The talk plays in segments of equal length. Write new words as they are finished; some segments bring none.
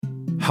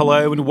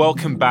Hello and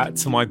welcome back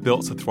to my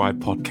Built to Thrive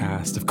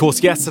podcast. Of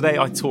course, yesterday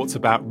I talked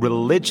about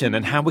religion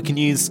and how we can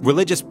use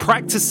religious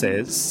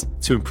practices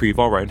to improve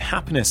our own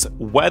happiness,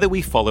 whether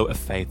we follow a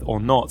faith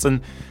or not.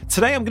 And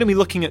today I'm going to be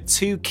looking at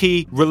two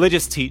key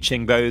religious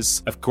teachings,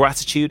 those of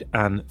gratitude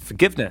and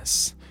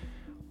forgiveness.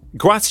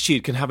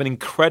 Gratitude can have an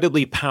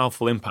incredibly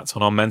powerful impact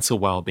on our mental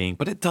well-being,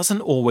 but it doesn't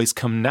always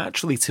come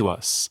naturally to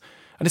us.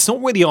 And it's not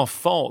really our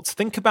fault.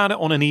 Think about it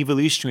on an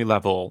evolutionary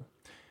level.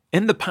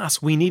 In the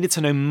past, we needed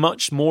to know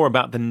much more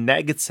about the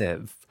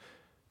negative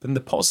than the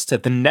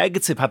positive. The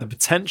negative had the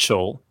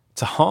potential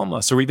to harm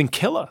us or even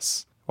kill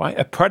us, right?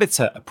 A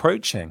predator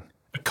approaching,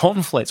 a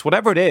conflict,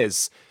 whatever it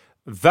is,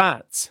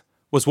 that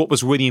was what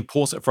was really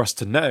important for us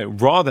to know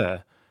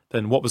rather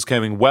than what was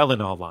going well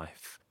in our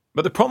life.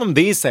 But the problem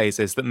these days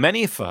is that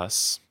many of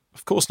us,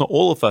 of course not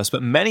all of us,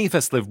 but many of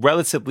us live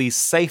relatively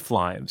safe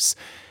lives.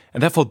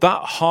 And therefore,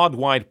 that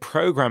hardwired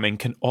programming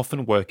can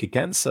often work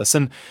against us.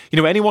 And,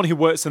 anyone who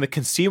works in the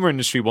consumer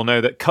industry will know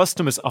that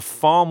customers are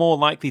far more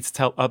likely to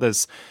tell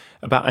others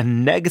about a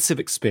negative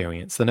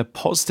experience than a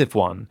positive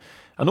one.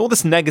 And all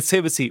this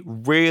negativity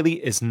really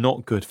is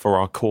not good for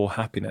our core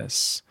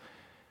happiness.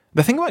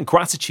 The thing about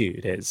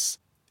gratitude is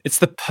it's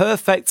the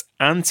perfect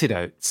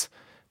antidote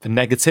for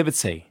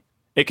negativity.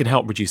 It can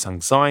help reduce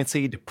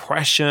anxiety,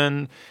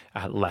 depression,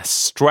 less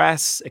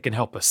stress. It can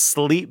help us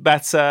sleep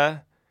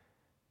better.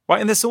 Right,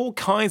 and there's all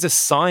kinds of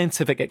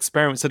scientific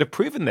experiments that have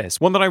proven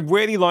this. One that I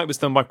really like was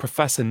done by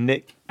Professor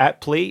Nick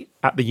Epley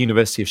at the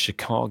University of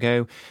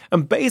Chicago.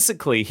 And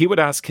basically, he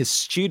would ask his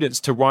students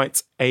to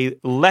write a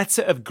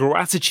letter of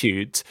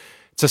gratitude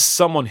to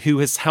someone who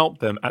has helped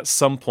them at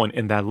some point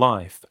in their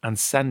life and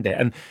send it.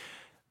 And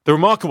the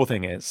remarkable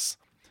thing is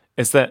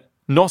that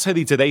not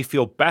only do they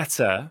feel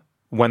better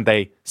when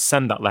they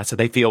send that letter,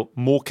 they feel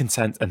more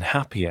content and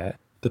happier.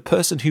 The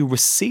person who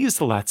receives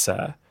the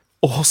letter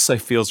also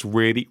feels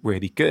really,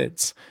 really good.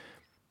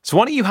 So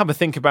why don't you have a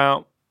think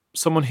about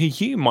someone who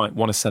you might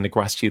want to send a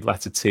gratitude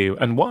letter to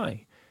and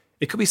why?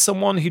 It could be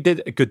someone who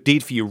did a good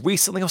deed for you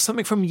recently or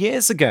something from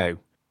years ago.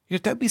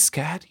 Don't be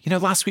scared.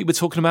 Last week we were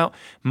talking about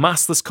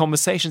massless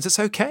conversations. It's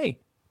okay.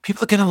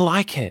 People are going to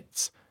like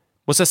it.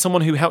 Was there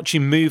someone who helped you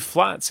move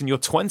flats in your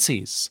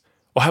 20s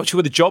or helped you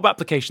with a job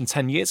application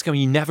 10 years ago and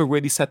you never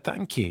really said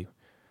thank you?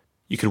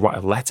 You could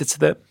write a letter to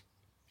them.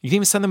 You can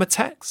even send them a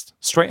text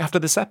straight after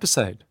this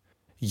episode.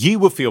 You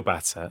will feel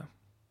better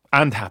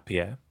and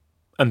happier,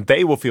 and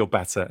they will feel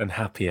better and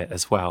happier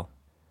as well.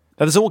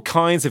 Now, there's all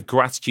kinds of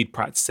gratitude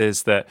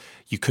practices that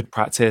you could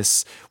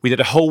practice. We did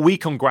a whole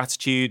week on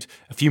gratitude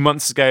a few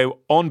months ago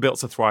on Built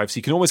to Thrive, so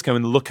you can always go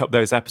and look up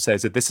those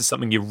episodes if this is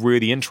something you're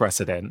really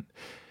interested in.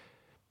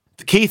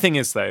 The key thing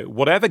is, though,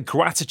 whatever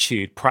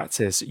gratitude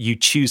practice you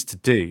choose to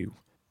do,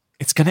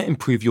 it's going to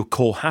improve your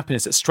core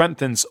happiness. It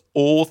strengthens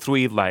all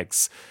three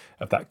legs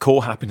of that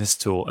core happiness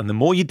tool, and the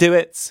more you do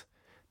it,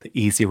 the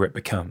easier it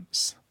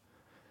becomes.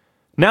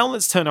 Now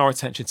let's turn our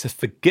attention to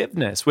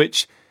forgiveness,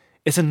 which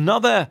is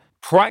another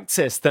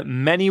practice that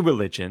many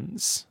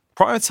religions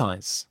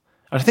prioritize.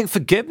 And I think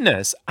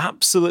forgiveness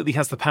absolutely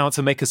has the power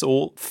to make us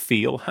all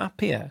feel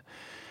happier.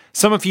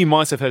 Some of you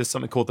might have heard of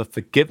something called the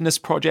Forgiveness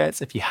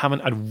Project. If you haven't,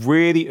 I'd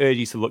really urge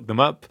you to look them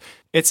up.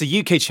 It's a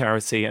UK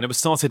charity, and it was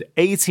started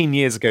 18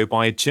 years ago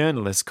by a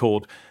journalist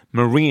called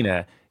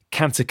Marina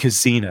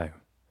Cantacuzino.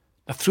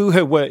 Now, through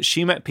her work,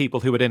 she met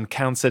people who had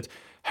encountered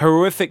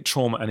horrific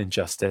trauma and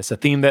injustice. A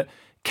theme that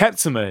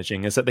kept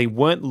emerging is that they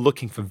weren't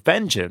looking for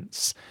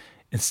vengeance.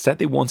 Instead,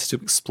 they wanted to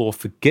explore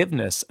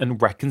forgiveness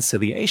and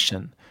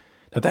reconciliation.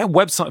 Now, their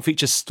website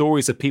features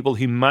stories of people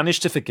who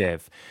managed to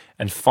forgive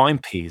and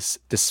find peace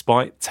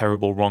despite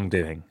terrible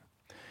wrongdoing.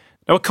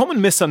 Now, a common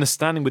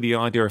misunderstanding with the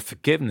idea of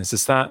forgiveness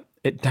is that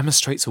it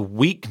demonstrates a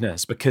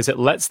weakness because it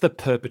lets the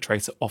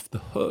perpetrator off the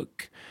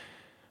hook.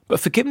 But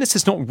forgiveness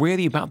is not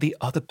really about the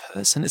other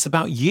person, it's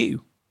about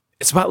you.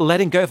 It's about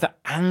letting go of the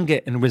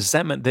anger and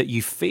resentment that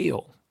you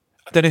feel.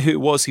 I don't know who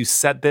it was who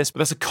said this, but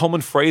that's a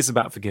common phrase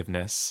about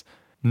forgiveness.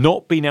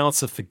 Not being able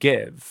to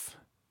forgive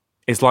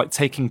is like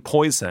taking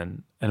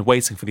poison and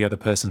waiting for the other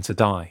person to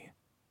die.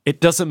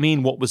 It doesn't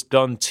mean what was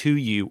done to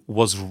you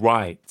was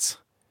right.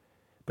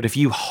 But if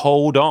you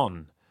hold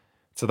on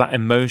to that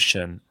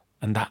emotion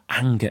and that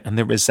anger and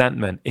the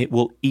resentment, it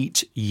will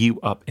eat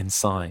you up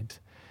inside.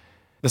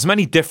 There's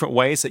many different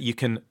ways that you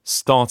can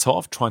start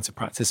off trying to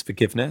practice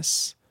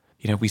forgiveness.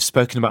 We've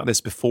spoken about this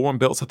before on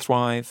Built to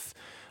Thrive.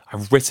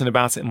 I've written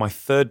about it in my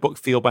third book,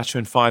 Feel Better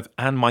in 5,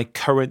 and my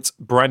current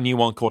brand new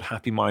one called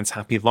Happy Minds,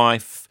 Happy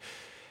Life.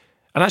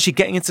 And actually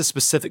getting into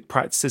specific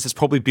practices is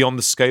probably beyond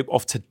the scope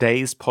of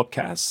today's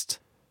podcast.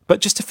 But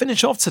just to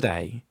finish off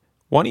today,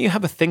 why don't you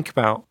have a think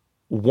about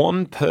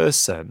one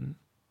person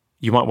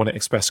you might want to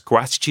express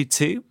gratitude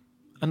to,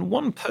 and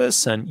one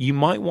person you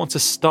might want to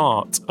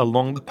start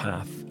along the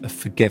path of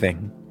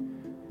forgiving.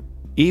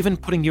 Even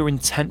putting your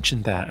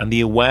intention there and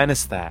the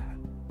awareness there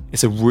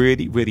is a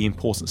really, really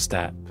important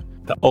step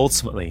that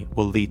ultimately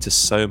will lead to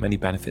so many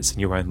benefits in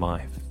your own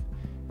life.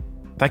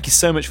 Thank you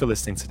so much for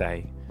listening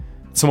today.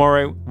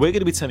 Tomorrow, we're going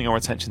to be turning our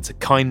attention to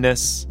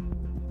kindness.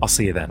 I'll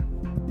see you then.